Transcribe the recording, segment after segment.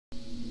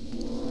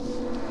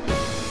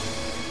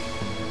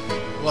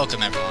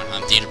Welcome everyone,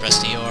 I'm Theater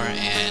Dior,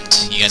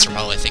 and you guys are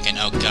probably thinking,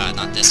 oh god,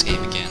 not this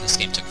game again, this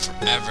game took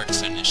forever to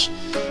finish.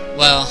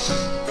 Well,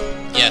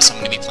 yes, I'm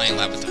going to be playing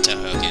Labyrinth of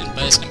Touhou again,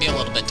 but it's going to be a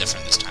little bit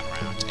different this time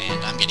around,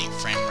 and I'm getting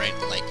frame rate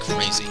like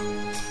crazy.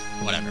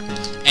 Whatever.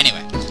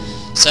 Anyway,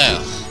 so,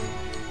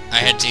 I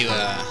had to,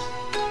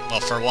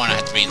 well, for one, I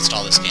had to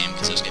reinstall this game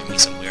because it was giving me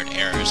some weird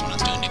errors when I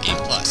was doing New Game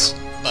Plus,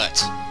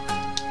 but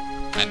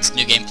that's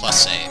New Game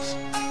Plus save,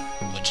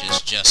 which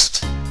is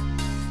just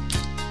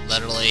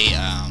literally,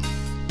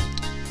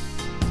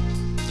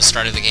 the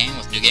start of the game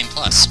with New Game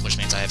Plus, which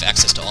means I have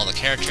access to all the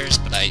characters,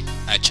 but I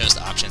chose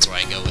the options where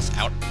I go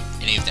without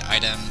any of the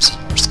items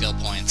or skill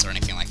points or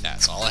anything like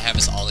that. So all I have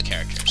is all the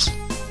characters.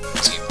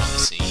 As you can probably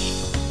see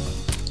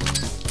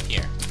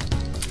here.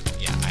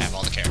 Yeah, I have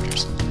all the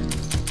characters.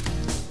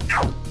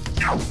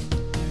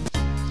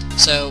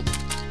 So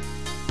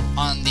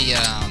on the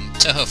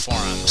Touhou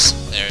forums,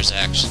 there's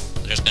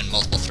been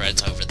multiple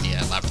threads over the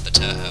Labyrinth of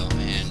Touhou,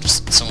 and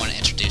someone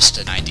introduced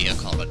an idea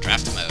called a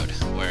draft mode,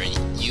 where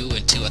you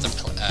and two other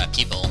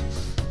people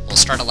will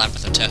start a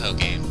Labyrinth of Touhou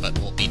game, but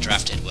will be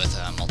drafted with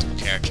multiple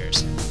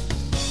characters.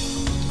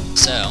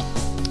 So,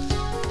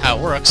 how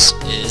it works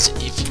is,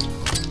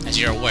 as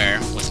you're aware,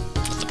 with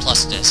the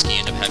Plus disc, you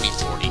end up having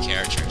 40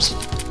 characters,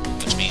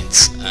 which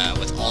means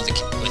with all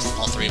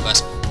three of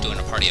us doing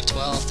a party of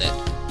 12, that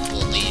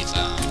will leave.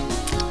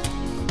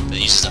 That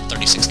uses up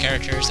 36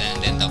 characters,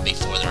 and then there'll be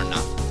 4 that are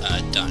not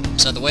done.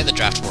 So the way the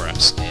draft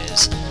works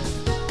is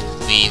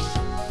the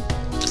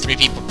 3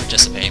 people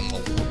participating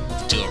will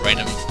do a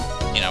random,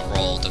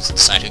 roll to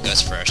decide who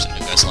goes first and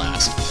who goes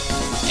last.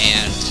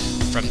 And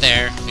from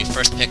there, we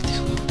first pick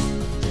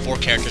 4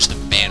 characters to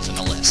ban from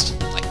the list.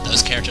 Like,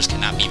 those characters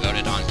cannot be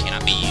voted on,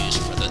 cannot be used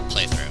for the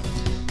playthrough.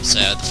 So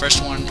the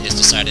first one is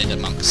decided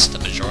amongst the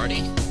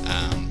majority.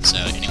 So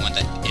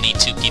any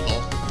 2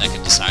 people that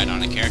can decide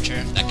on a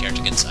character, that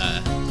character gets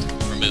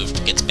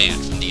removed, gets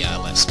banned from the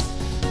list.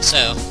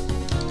 So,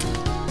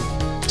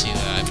 to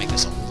make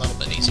this a little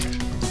bit easier,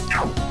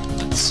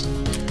 let's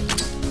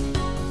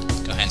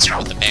go ahead and start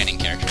with the banning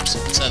characters.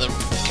 So the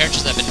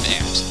characters that have been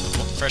banned,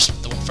 the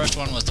first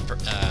one was the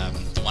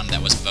one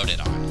that was voted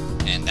on,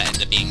 and that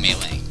ended up being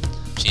Meiling.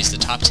 She's the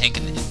top tank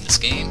in this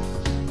game,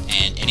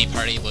 and any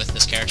party with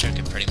this character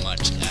can pretty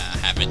much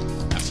have a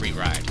free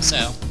ride.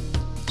 So,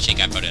 she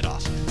got voted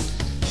off.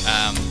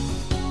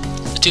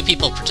 The 2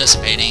 people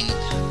participating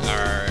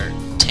are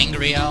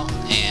Tangrelle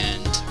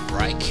and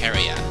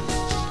Raikaria,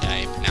 if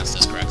I pronounced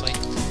this correctly.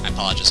 I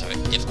apologize if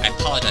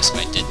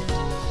I didn't.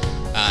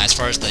 As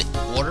far as the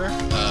order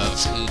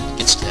of who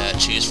gets to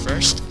choose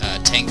first,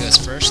 Tang goes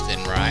first,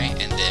 then Rai,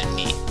 and then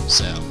me.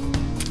 So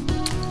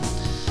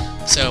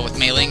with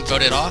Meiling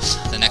voted off,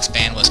 the next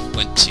ban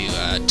went to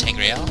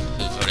Tangrelle,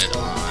 who voted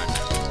on.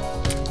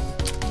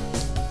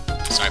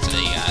 Sorry for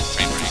the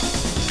frame rate.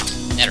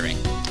 Nitori.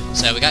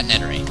 So we got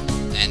Nitori,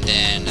 and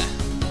then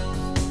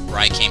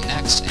Rai came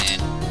next,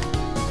 and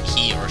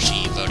he or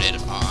she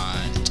voted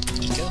on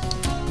Yuuka.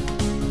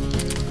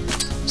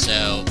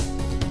 So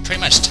pretty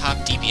much top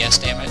DPS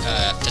damage,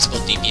 physical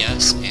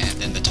DPS,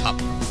 and then the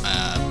top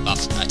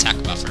attack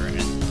buffer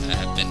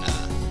have been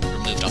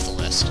removed off the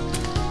list.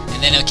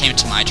 And then it came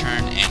to my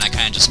turn, and I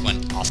kind of just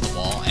went off the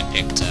wall and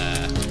picked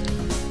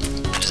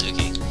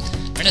Rinnosuke.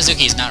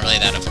 Rinnosuke is not really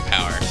that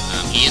overpowered.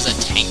 He is a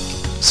tank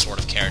sort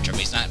of character, but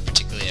he's not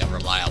particularly a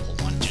reliable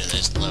one due to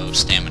his low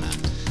stamina.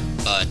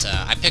 But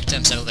I picked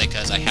him simply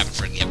because I haven't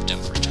forgiven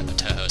him for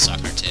Touhou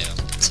Soccer 2.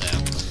 So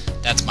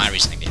that's my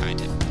reasoning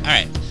behind it.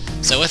 Alright,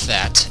 so with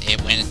that,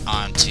 it went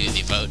on to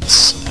the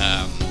votes.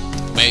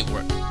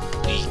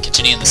 We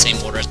continue in the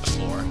same order as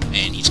before,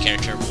 and each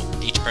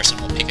person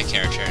will pick a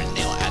character and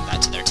they'll add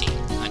that to their team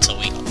until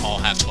we all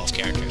have 12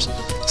 characters.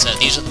 So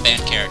these are the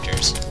banned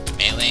characters: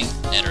 Meiling,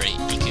 Nitori,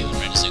 Yuuka, and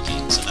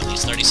Rinnosuke. So that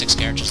leaves 36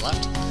 characters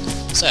left.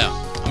 So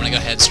I'm gonna go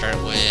ahead and start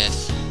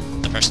with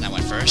the person that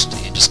went first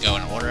and just go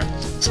in order.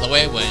 So the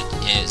way it went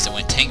is it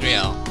went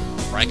Tangrelle,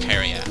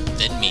 Raikaria,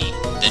 then me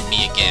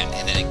again,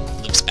 and then it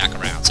loops back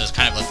around. So it's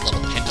kind of a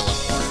little pendulum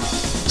order.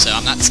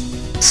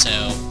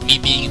 So me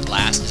being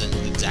last isn't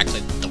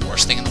exactly the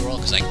worst thing in the world,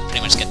 because I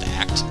pretty much get to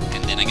act,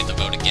 and then I get to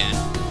vote again,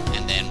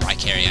 and then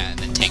Raikaria, and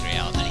then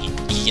Tangrelle, and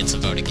then he gets to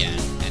vote again,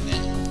 and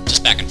then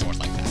just back and forth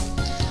like that.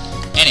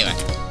 Anyway,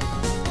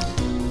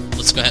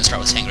 let's go ahead and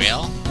start with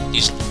Tangrelle.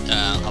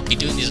 I'll be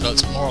doing these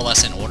votes more or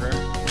less in order,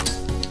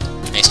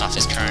 based off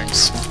his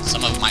turns.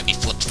 Some of them might be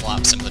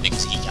flip-flop simply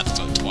because he got the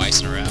vote twice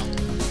in a row.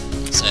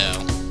 So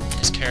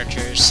his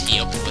characters, he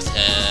opened with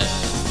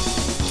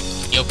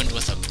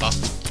a buff,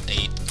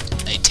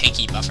 a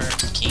tanky buffer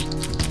key.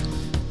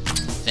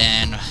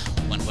 Then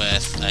went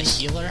with a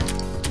healer.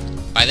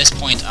 By this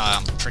point,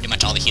 pretty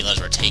much all the healers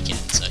were taken,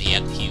 so he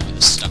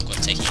was stuck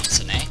with taking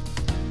Sene.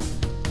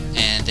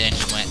 And then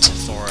he went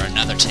for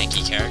another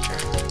tanky character.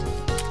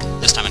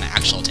 This time an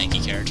actual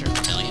tanky character,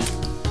 Vermilion.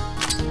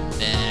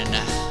 Then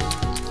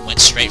went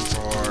straight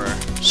for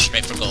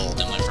gold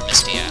and went for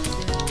Mistia.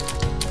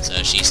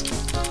 So she's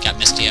got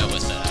Mistia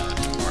with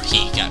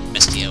he got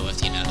Mistia with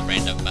the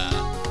random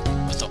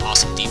with the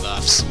awesome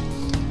debuffs.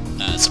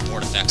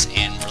 support effects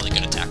and really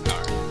good attack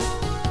power.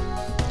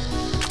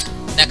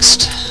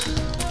 Next,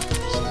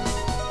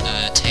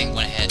 Tang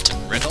went ahead and took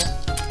Wriggle,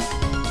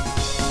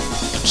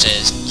 which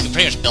is, you can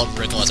pretty much build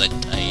Wriggle as a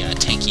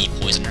tanky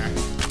poisoner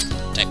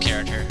type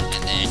character,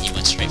 and then he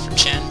went straight for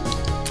Chen,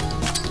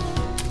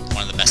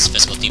 one of the best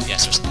physical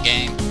DPSers in the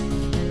game.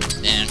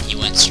 Then he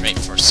went straight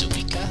for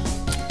Suwako,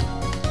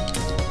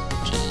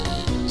 which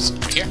is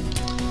over here.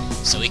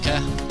 Suwako,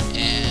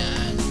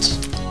 and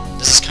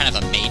this is kind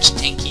of a mage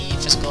tanky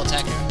physical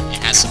attacker. It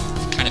has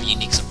some kind of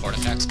unique support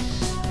effects.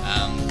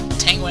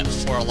 Tang went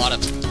for a lot of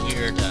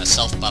weird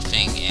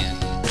self-buffing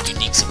and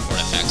unique support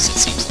effects, it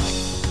seems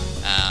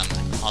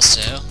like.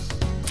 Also,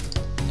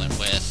 went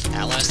with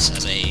Alice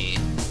as a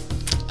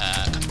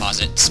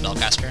composite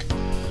spellcaster.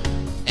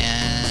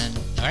 And,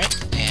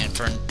 alright, and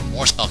for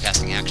more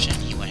spellcasting action,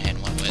 he went ahead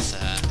and went with,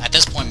 at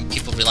this point,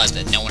 people realized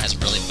that no one has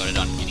really voted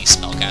on any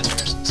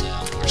spellcasters, so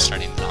we're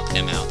starting to knock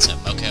them out. So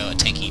Moko, a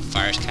tanky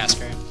fire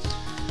caster.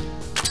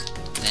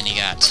 Then you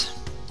got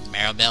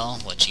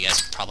Maribel, which you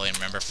guys probably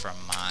remember from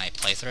my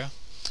playthrough.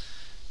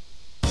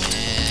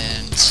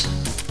 And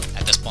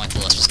at this point, the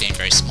list was getting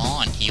very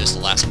small, and he was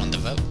the last one to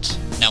vote.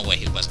 No, wait,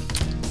 he wasn't.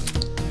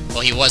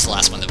 Well, he was the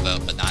last one to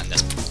vote, but not in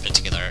this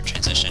particular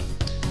transition.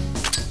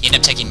 He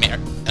ended up taking,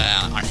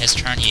 on his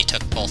turn, he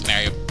took both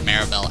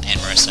Maribel and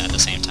Marissa at the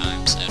same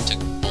time, so took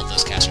both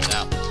those casters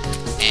out.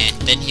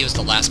 And then he was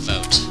the last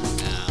vote,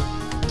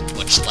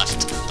 which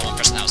left, the one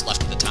person that was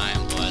left at the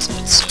time was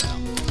Mitsuo.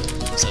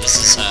 So this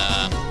is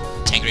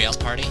Tangrelle's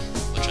party,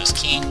 which was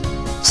King,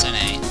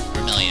 Sene,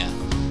 Vermilia,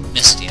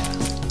 Mistia,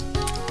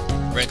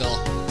 Wriggle,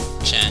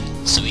 Chen,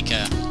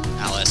 Suwako,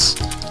 Alice,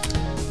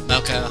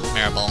 Moko,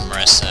 Maribel,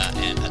 Marissa,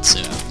 and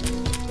Mitsuo.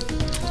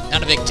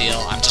 Not a big deal,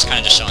 I'm just kind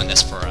of just showing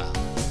this for,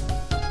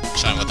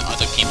 showing what the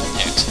other people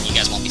picked. You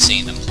guys won't be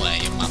seeing them play,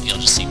 you'll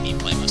just see me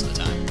play most of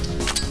the time.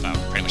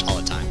 Pretty much all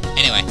the time.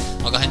 Anyway,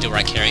 I'll go ahead and do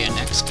Raikaria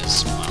next,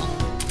 because, well,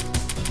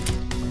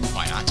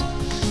 why not?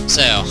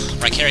 So,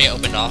 Raikaria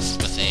opened off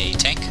with a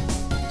tank.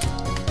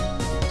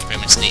 Pretty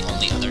much the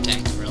only other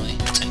tank, really,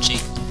 Tenshi.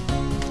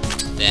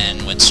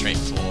 Then went straight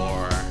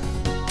for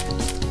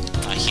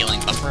a healing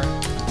buffer,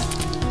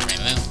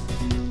 Reimu.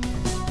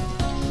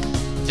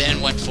 Then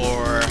went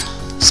for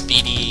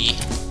speedy,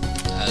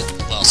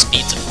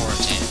 speed support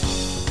and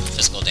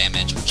physical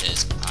damage, which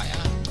is Aya.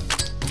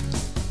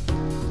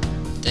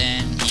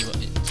 Then he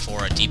went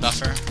for a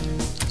debuffer,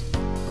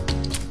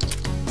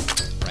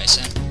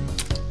 Reisen.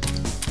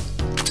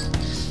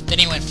 Then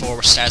he went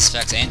for status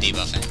effects and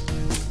debuffing.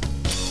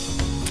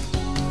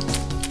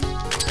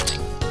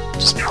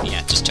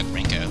 Just took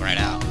Renko right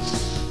out.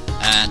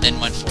 Then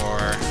went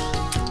for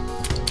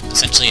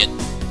essentially a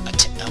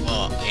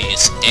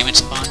damage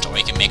sponge, or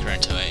you can make her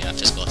into a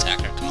physical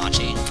attacker,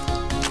 Komachi.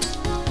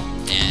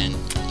 Then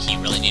he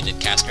really needed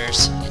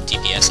casters and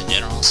DPS in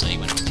general, so he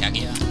went for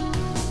Kaguya.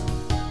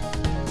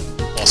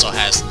 Also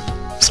has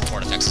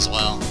support effects as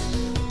well.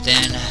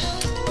 Then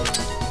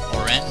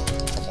Oren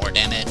for more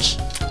damage.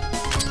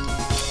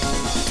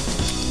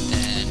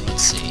 Then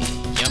let's see,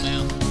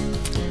 Yomu,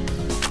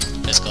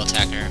 physical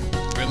attacker,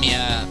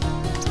 Rumia,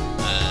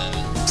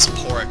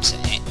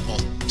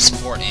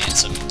 support and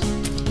some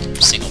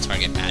single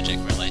target magic,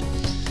 really.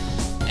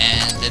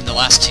 And then the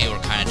last two were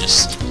kind of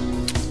just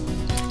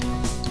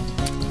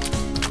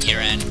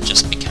year-end,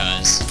 just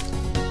because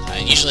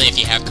usually if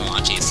you have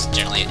Komachi, it's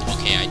generally an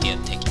okay idea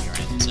to take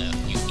year-end, so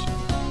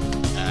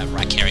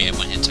Raikaria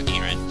went and took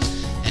year-end.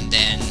 And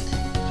then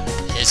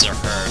his or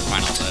her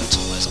final vote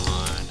was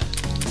on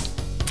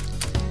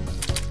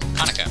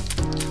Kaneko,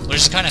 which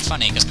is kind of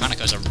funny, because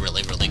Kaneko's a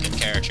really, really good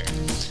character.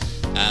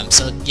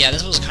 So yeah,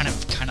 this was kind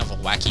of a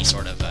wacky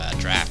sort of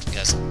draft,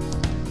 because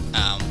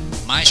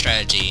my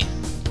strategy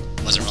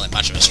wasn't really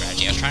much of a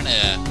strategy.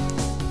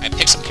 I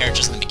picked some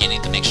characters in the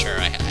beginning to make sure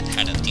I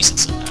had a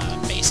decent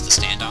base to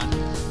stand on,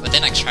 but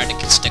then I tried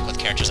to stick with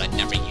characters I'd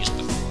never used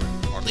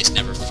before, or at least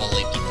never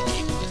fully beat the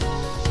game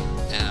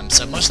with.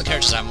 So most of the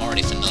characters I'm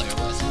already familiar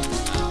with,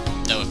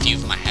 though a few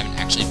of them I haven't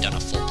actually done a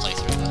full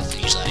playthrough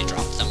with. Usually I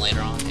drop them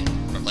later on and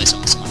replace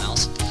them with someone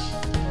else.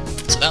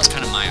 So that was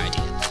kind of my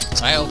idea.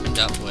 So I opened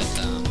up with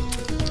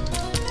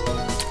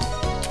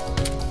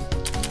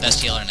best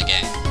healer in the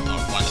game,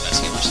 or one of the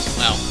best healers.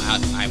 Well,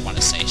 I want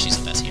to say she's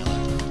the best healer,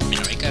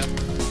 Minoriko.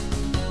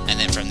 And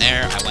then from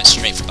there, I went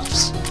straight for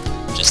buffs.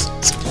 Just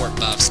support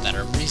buffs that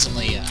are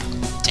reasonably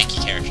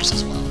tanky characters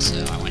as well.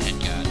 So I went ahead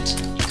and got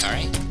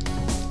Yukari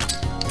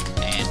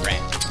and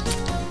Rand.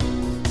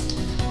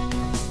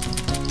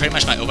 Pretty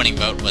much my opening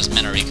vote was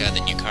Minoriko,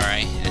 then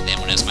Yukari, and then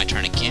when it was my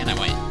turn again, I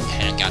went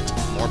ahead and got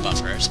more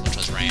buffers, which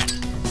was Rand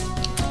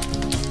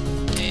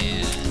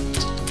and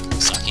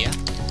Sakuya.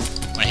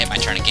 When I hit my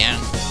turn again,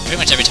 pretty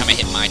much every time I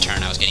hit my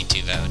turn, I was getting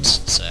 2 votes.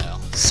 So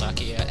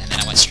Sakuya, and then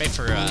I went straight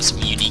for some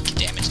unique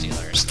damage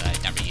dealers that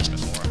I'd never used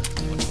before,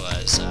 which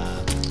was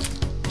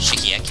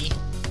Shikieiki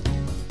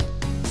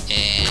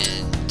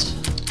and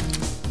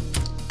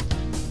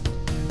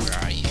where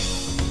are you?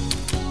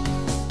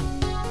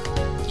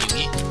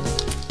 Yuugi.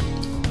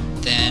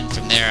 Then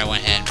from there, I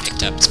went ahead and picked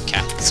picked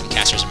up some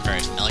casters I'm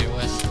very familiar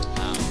with.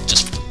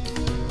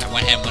 I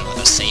went ahead and went with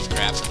a safe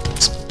grab for the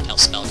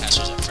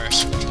spellcasters at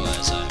first, which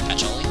was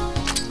Patchouli,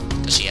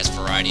 because she has a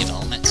variety of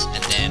elements,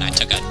 and then I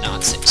took a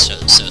not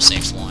so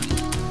safe one,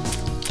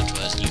 which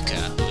was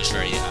Yuuka, who was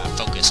very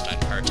focused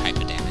on her type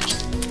of damage.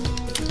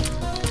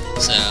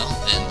 So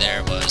then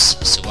there was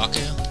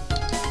Suwako.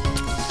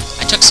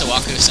 I took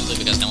Suwako simply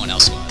because no one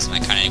else was, and I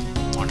kind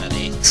of wanted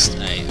a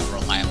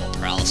reliable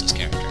paralysis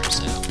character,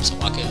 so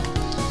Suwako.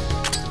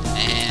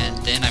 And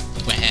then I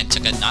went ahead and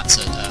took a not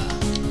so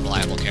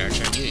reliable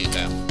character,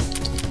 Yuuko,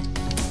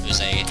 who's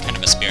a kind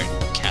of a spirit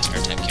caster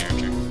type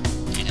character.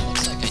 And it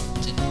looks like I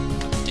didn't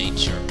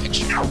update your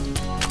picture.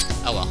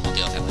 Oh well, I'll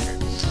deal with that later.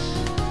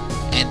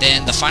 And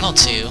then the final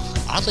two,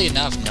 oddly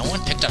enough, no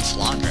one picked up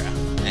Flandre.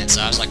 And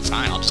so I was like,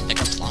 fine, I'll just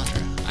pick up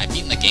Flandre. I've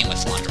beaten the game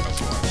with Flandre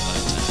before,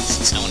 but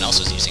since no one else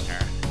was using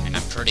her, and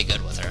I'm pretty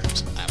good with her,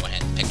 so I went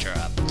ahead and picked her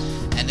up.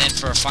 And then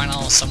for a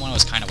final, someone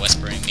was kind of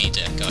whispering me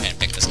to go ahead and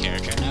pick this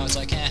character, and I was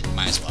like,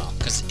 might as well.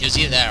 Because it was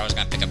either that or I was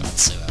going to pick up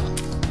Atsuo.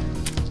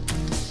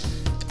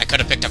 I could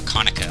have picked up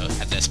Konako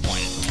at this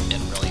point and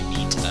been really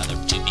mean to the other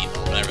two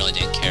people, but I really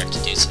didn't care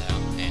to do so,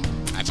 and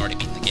I've already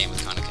beaten the game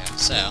with Konako,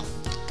 so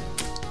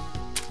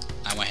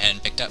I went ahead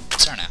and picked up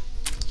Cirno.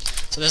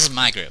 So this is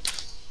my group.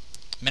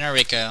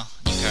 Minoriko,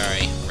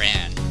 Yukari,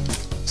 Ran,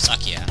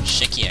 Sakuya,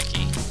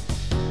 Shikieiki,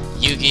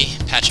 Yuugi,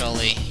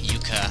 Patchouli,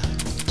 Yuuka,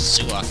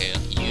 Suwako,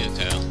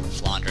 Yuyuko,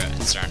 Flandre,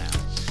 and Cirno.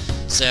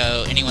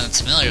 So anyone that's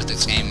familiar with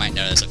this game might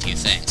notice a few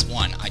things.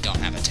 One, I don't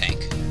have a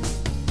tank.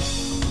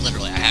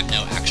 Literally, I have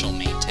no actual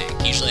main tank.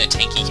 Usually a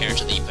tanky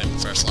character that you put in the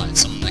first slot is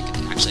someone that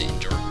can actually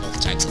endure both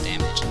types of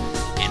damage.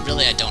 And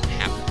really, I don't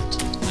have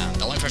that.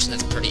 The only person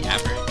that's pretty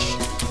average...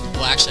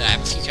 Well, actually, I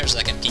have a few characters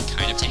that can be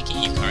kind of tanky.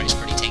 Yukari's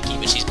pretty tanky,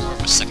 but she's more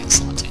of a second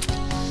slot tank.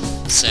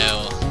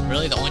 So,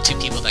 really, the only two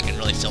people that can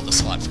really fill the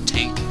slot for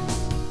tank,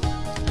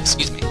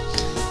 excuse me,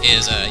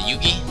 is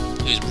Yuugi,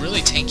 who's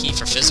really tanky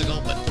for physical,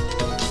 but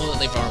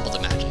completely vulnerable to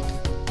magic.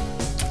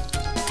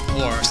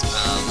 Or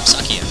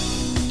Sakuya,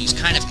 who's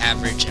kind of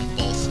average in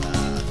both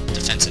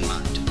defense and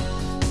mind.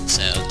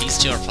 So, these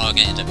two are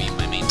probably going to end up being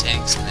my main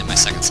tanks, and then my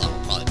second slot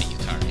will probably be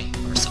Yukari,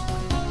 or someone.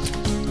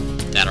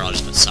 That or I'll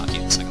just put Sakuya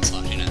in the second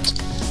slot, who knows.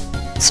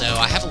 So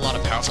I have a lot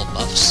of powerful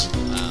buffs.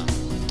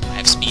 I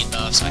have speed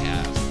buffs, I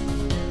have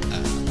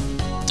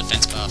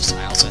defense buffs,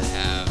 I also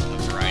have a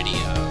variety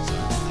of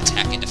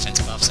attack and defense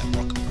buffs that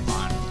work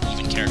on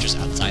even characters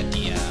outside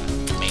the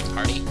main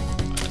party,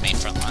 or the main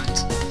front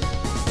lines.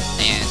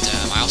 And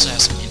I also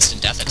have some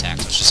instant death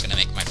attacks, which is going to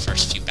make my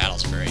first few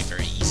battles very,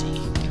 very easy,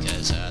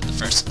 because the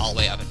first all the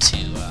way up to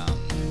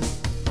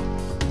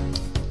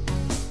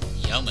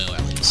Yomu,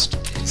 at least,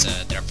 is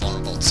they're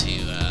vulnerable to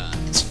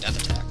instant death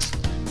attacks.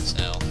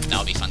 So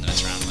that'll be fun to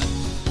mess around with.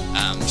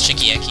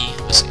 Shikieiki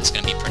is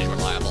going to be pretty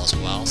reliable as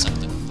well. So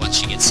once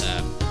she gets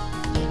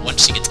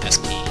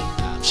SP,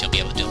 she'll be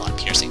able to do a lot of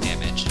piercing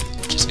damage,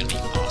 which is going to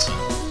be awesome.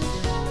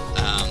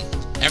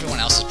 Everyone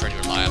else is pretty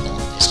reliable.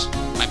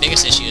 My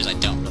biggest issue is I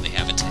don't really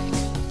have a tank.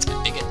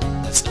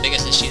 That's the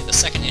biggest issue. The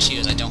second issue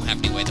is I don't have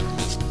any way to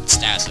remove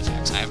status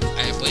effects. I have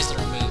ways to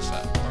remove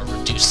or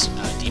reduce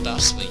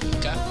debuffs with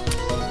Yuuka,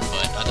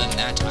 but other than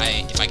that,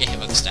 if I get hit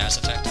with a status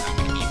effect, I'm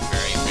going to be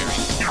very, very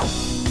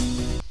vulnerable.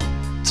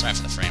 Sorry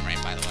for the frame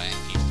rate, by the way,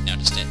 if you've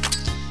noticed it.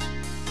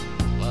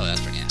 Whoa, that's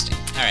pretty nasty.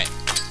 Alright.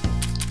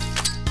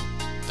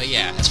 But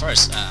yeah, as far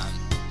as,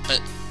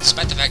 but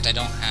despite the fact I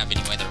don't have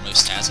any way to remove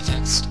status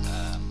effects,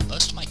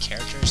 most of my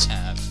characters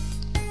have...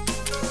 did I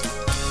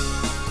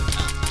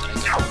go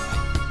the wrong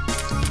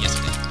way? Yes,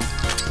 I did.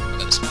 I'll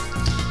go this way.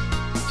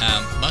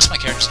 Most of my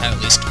characters have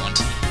at least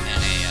 20 and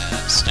a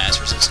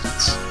status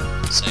resistance,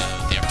 so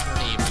they're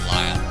pretty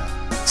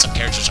reliable. Some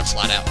characters are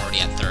flat out already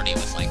at 30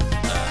 with, like,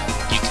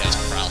 Yuuka's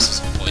paralysis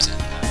and poison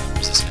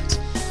resistance.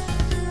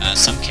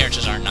 Some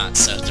characters are not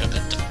so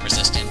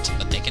resistant,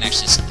 but they can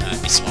actually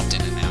be swapped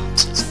in and out,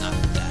 so it's not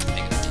that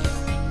big of a deal.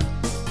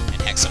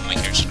 And heck, some of my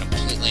characters are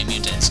completely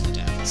immune to instant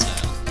death, so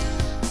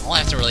all I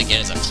have to really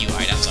get is a few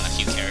items on a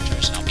few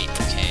characters, and I'll be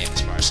okay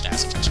as far as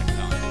stats effects are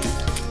going.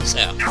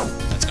 So,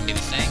 that's going to be the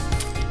thing,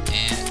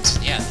 and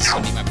yeah, this is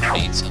going to be my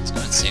party, so let's go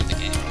ahead and save the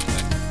game real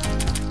quick.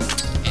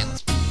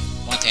 And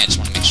one thing I just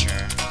want to make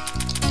sure...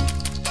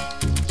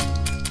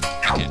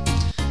 Okay.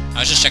 I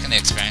was just checking the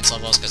experience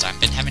levels because I've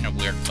been having a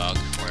weird bug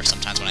where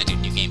sometimes when I do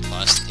New Game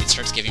Plus, it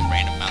starts giving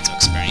random amounts of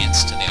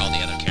experience to all the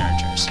other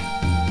characters.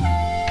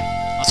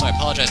 Also, I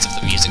apologize if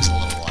the music's a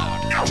little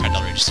loud. I'll try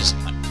to reduce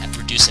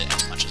it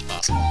as much as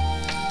possible.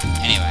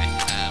 Anyway,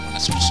 we're going to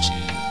switch to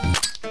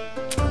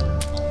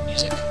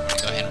music. We're going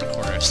to go ahead and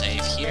record our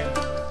save here.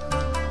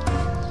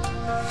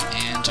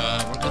 And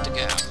we're good to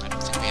go. I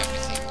don't think we have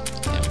anything.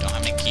 Yeah, we don't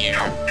have any gear,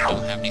 we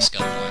don't have any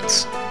skill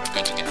points. We're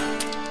good to go.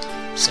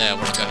 So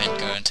we're going to go ahead and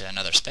go into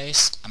another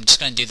space. I'm just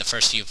going to do the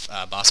first few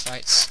boss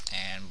fights,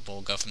 and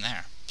we'll go from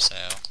there. So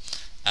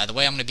the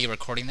way I'm going to be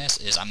recording this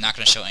is I'm not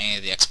going to show any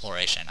of the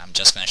exploration. I'm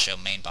just going to show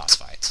main boss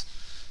fights.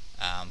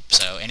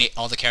 So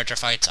all the character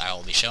fights I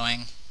will be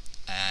showing,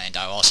 and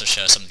I'll also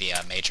show some of the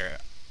major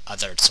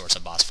other sorts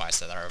of boss fights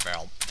that are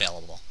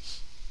available.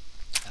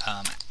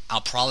 I'll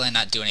probably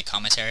not do any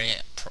commentary,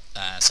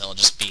 so it'll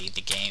just be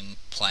the game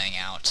playing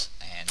out,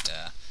 and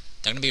they're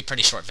going to be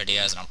pretty short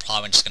videos, and I'm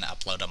probably just going to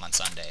upload them on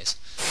Sundays.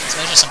 So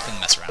that's just something to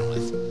mess around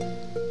with.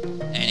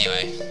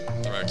 Anyway,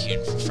 the road to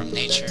you from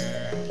nature.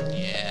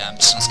 Yeah, I'm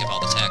just going to skip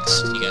all the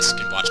text. You guys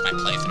can watch my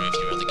playthrough if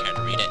you really care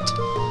to read it.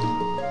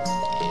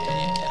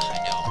 Yeah, I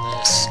know all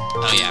this.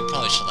 Oh yeah, I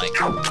probably should, like,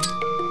 you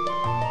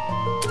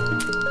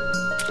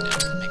know,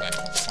 make my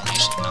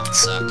formation not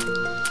suck.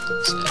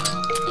 So,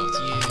 I'll go with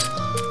you.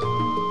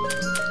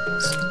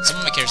 Some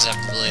of my characters have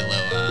really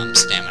low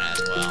stamina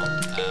as well.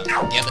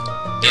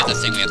 The other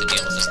thing we have to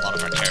deal with is a lot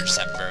of our characters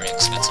have very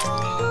expensive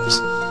moves.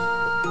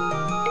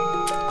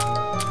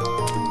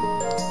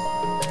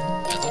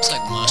 It looks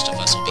like most of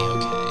us will be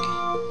okay.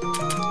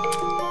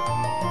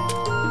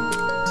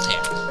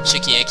 Yeah,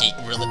 Shikieiki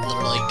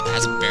literally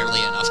has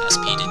barely enough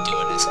SP to do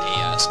it as a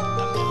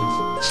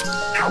move,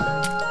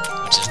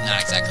 which is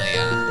not exactly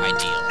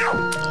ideal,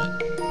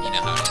 but you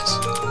know how it is.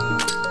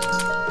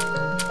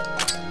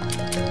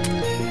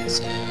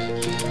 So,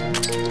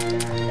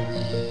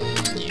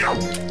 you. I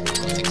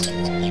don't think you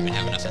even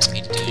have enough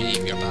SP to do any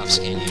of your buffs,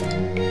 can you?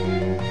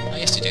 Oh,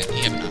 yes you do.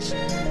 You have enough.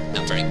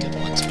 Not very good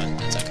ones, but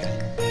that's okay.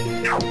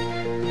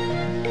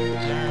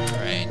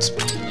 Alright, so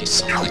at least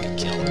someone that can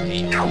kill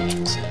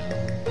AoE, so...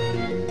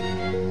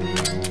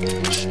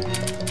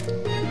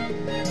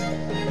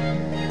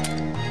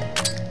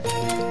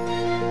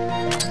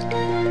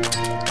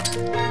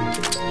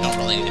 You don't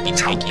really need to be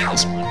taking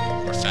this one.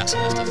 We're fast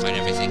enough to fight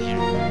everything here.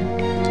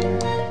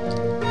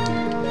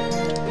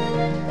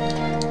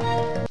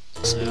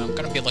 So I'm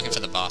gonna be looking for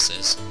the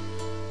bosses.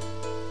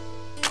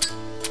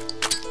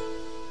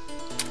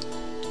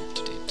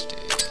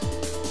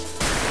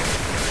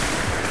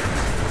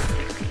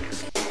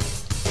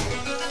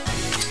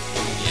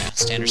 Yeah,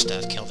 standard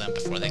stuff, kill them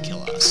before they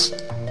kill us.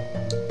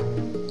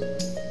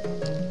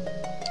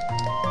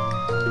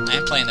 I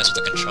am playing this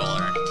with a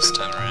controller this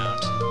time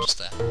around, just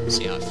to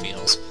see how it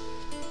feels.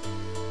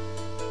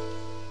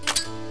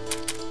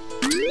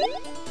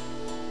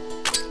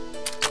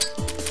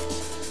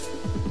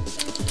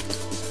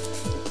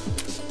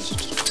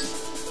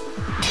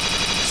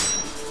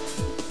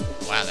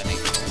 Wow, that ain't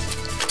cool.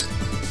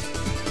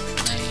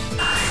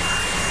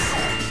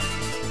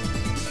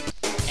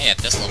 Hey, at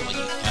this level,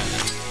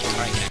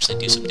 Yukari can actually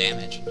do some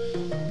damage.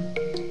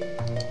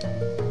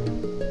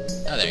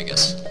 Oh, there he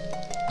goes.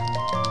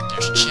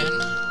 There's Chen.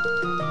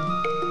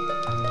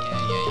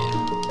 Yeah.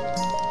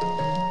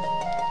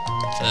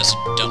 For those who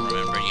don't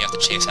remember, you have to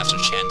chase after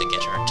Chen to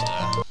get her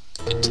to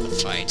get to the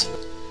fight.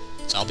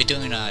 So I'll be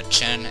doing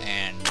Chen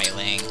and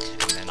Meiling,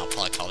 and then I'll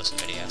probably call this a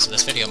video. So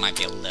this video might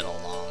be a little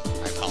long.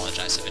 I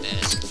apologize if it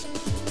is.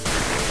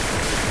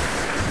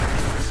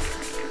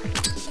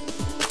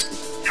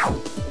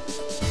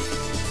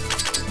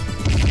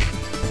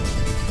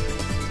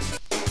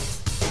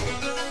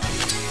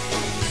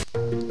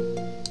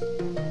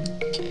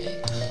 Okay.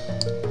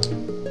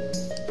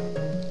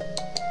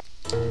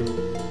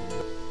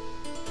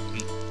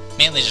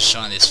 Mainly just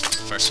showing these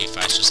first few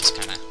fights just to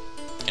kind of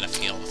get a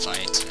feel of the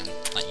fight and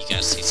let you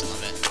guys see some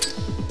of it.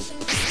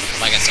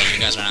 Like I said, you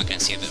guys are not going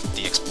to see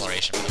the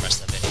exploration for the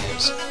rest of the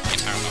videos. The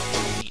entire mode is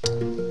complete.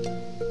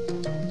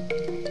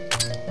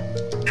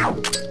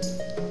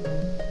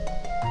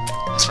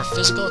 As for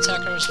physical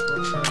attackers,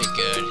 we're pretty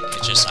good.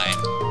 It's just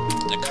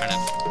they're kind of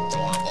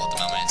vulnerable at the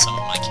moment, and some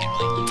of them I can't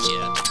really use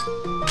yet.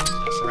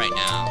 So for right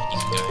now, you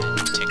can go ahead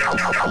and take the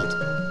shield.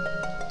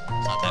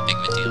 It's not that big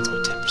of a deal, it's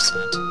only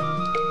 10%.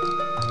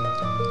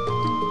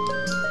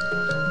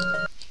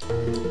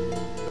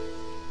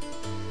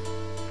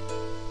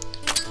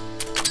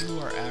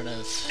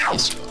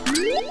 Yes, you are.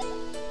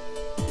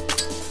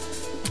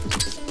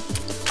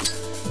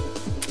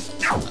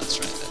 Oh, that's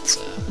right, that's,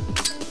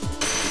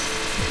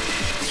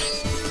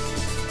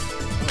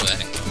 Oh, that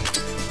didn't go.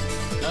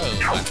 Oh,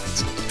 wow,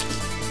 that's not good.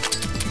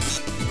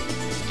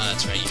 Oh,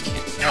 that's right, you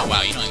can't... Oh,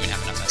 wow, you don't even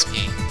have enough SP.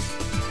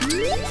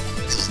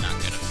 This is not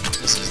good.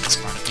 This isn't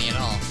smart of me at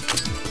all.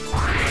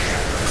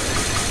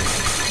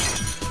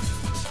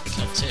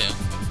 Killed 2.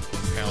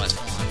 Paralyzed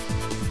 1.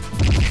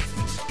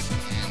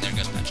 And there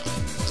goes Pendulum.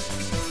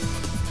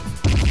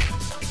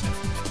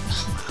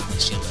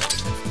 She lived.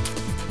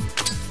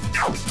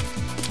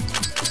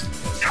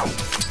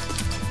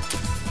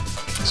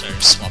 So I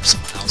just swap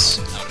someone else.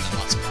 That would have been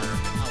a lot smarter.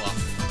 Oh well.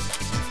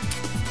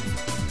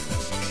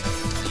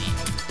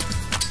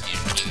 And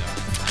when you go,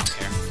 I don't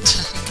care.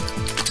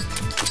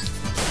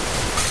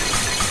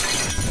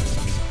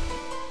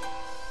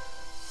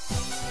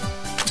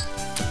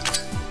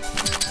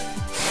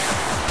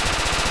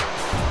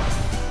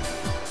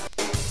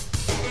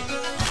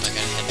 Well, I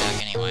gotta head back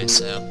anyway,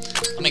 so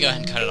let me go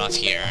ahead and cut it off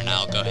here, and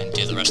I'll go ahead and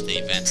do the rest of the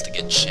events to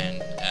get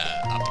Chen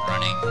up and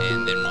running,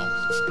 and then we'll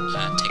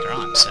take her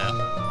on, so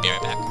be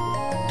right back.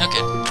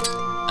 Okay,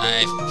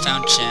 I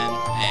found Chen,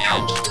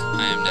 and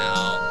I am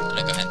now going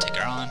to go ahead and take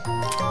her on.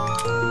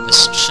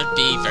 This should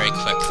be very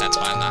quick, that's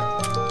why I'm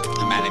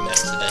adding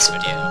this to this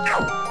video.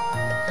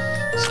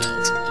 So,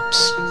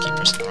 oops, keep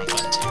pressing the wrong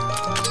buttons here.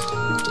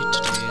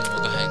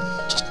 We'll go ahead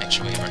and just make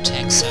sure we have our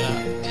tank set up.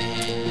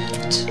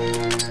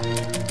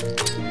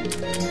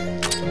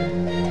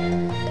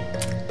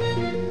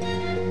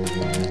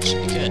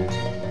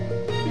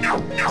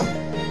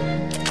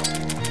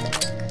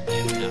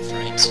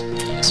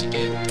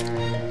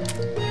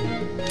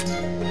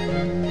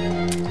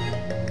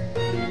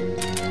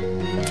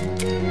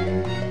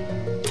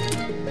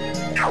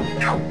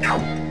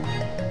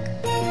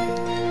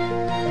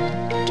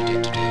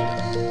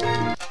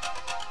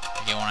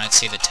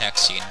 see the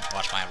text, you can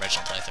watch my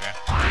original playthrough.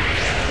 Oh,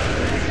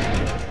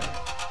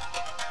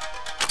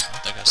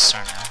 there goes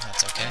Cirno,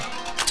 that's okay.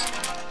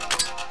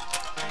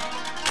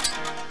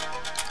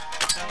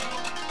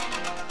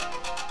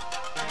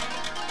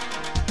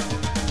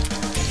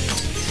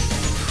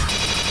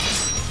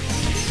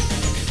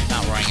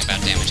 Not worrying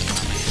about damage at the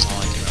moment, because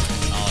all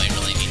I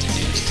really need to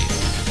do is do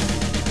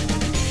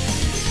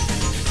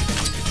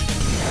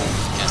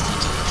cast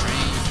into the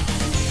train,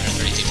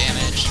 132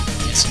 damage,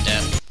 instant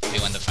death, we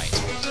win the fight.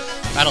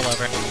 Battle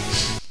over.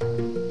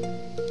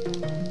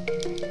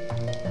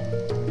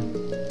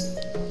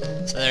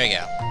 So there you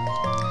go.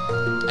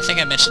 I think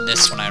I mentioned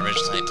this when I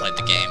originally played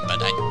the game, but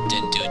I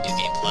didn't do a New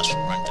Game Plus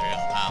run through.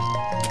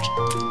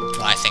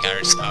 Well, I think I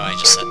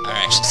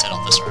actually said all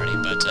this already,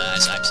 but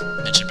as I've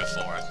mentioned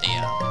before,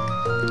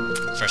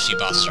 the first few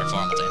bosses are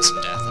vulnerable to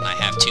instant death, and I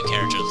have two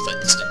characters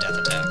with instant death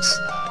attacks,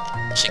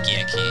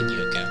 Shikieiki and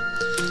Yuuka.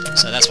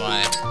 So that's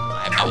why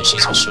I have no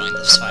issues with showing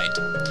this fight.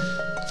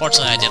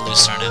 Fortunately, I did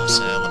lose Cirno,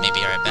 so let me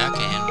be right back,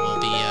 and we'll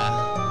be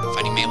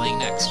fighting Meiling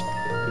next.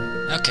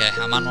 Okay,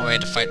 I'm on my way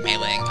to fight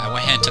Meiling. I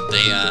went ahead and took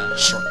the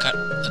shortcut,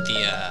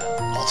 the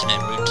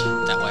alternate route.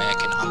 That way I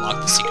can unlock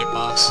the secret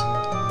boss.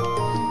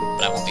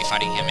 But I won't be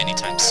fighting him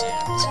anytime soon,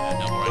 so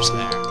no worries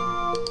there.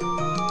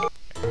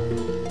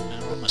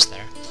 We're almost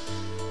there.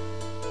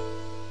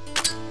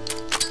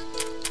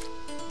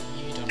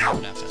 You don't have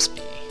an FSB.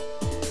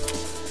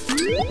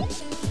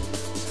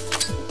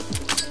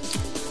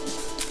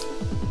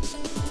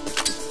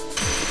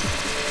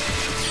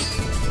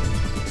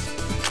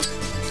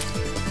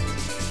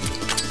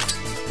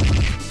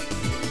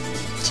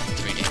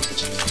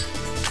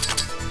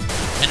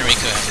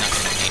 Minoriko has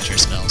nothing but nature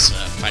spells, so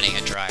fighting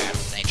a dryad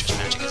with nature's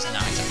magic is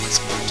not exactly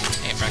smart.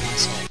 Hey, fragment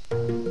soul.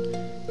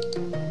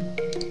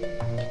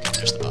 Okay,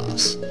 there's the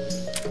boss.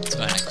 Let's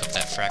go ahead and equip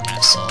that fragment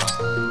of soul.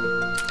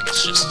 I think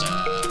it's just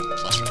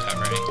plus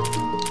recovery.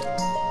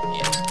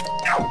 Yeah.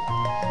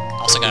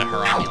 Also got a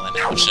Harami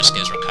limit, which just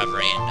gives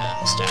recovery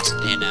and stats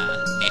in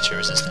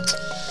nature resistance.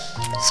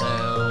 So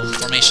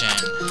formation.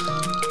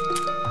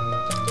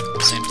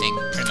 Same thing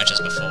pretty much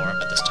as before,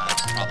 but this time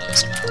probably with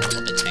some a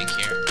little bit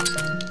tankier.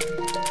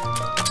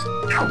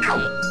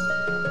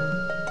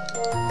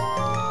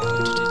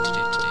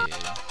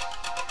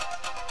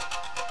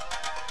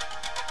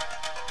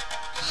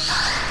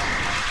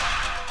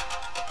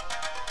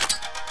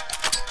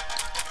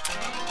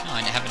 Oh,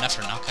 I have enough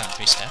for knockout in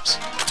 3 steps.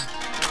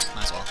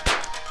 Might as well.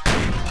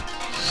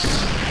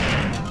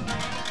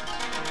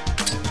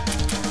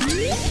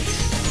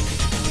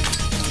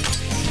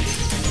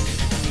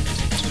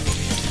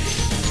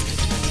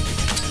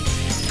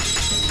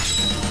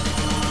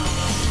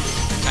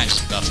 Kind of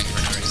just buffing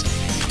for no reason.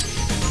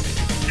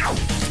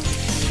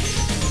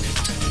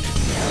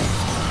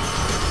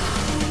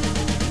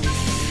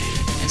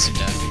 Instant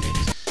death.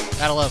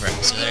 Battle over,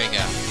 so there you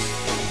go.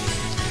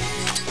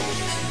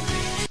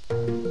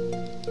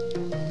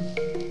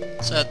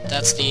 So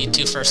that's the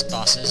 2 first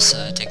bosses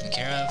taken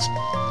care of.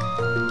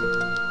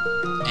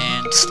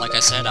 And like I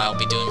said, I'll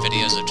be doing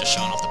videos of just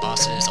showing off the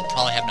bosses. I'll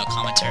probably have no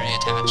commentary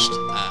attached.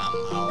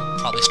 I'll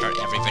probably start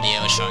every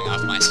video showing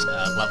off my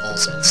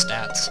levels and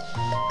stats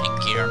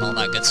and gear and all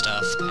that good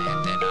stuff.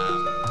 And then,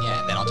 yeah,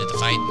 and then I'll do the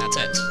fight and that's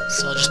it.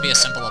 So it'll just be a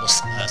simple little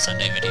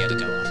Sunday video to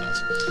go off of.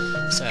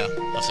 So,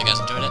 hopefully you guys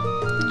enjoyed it.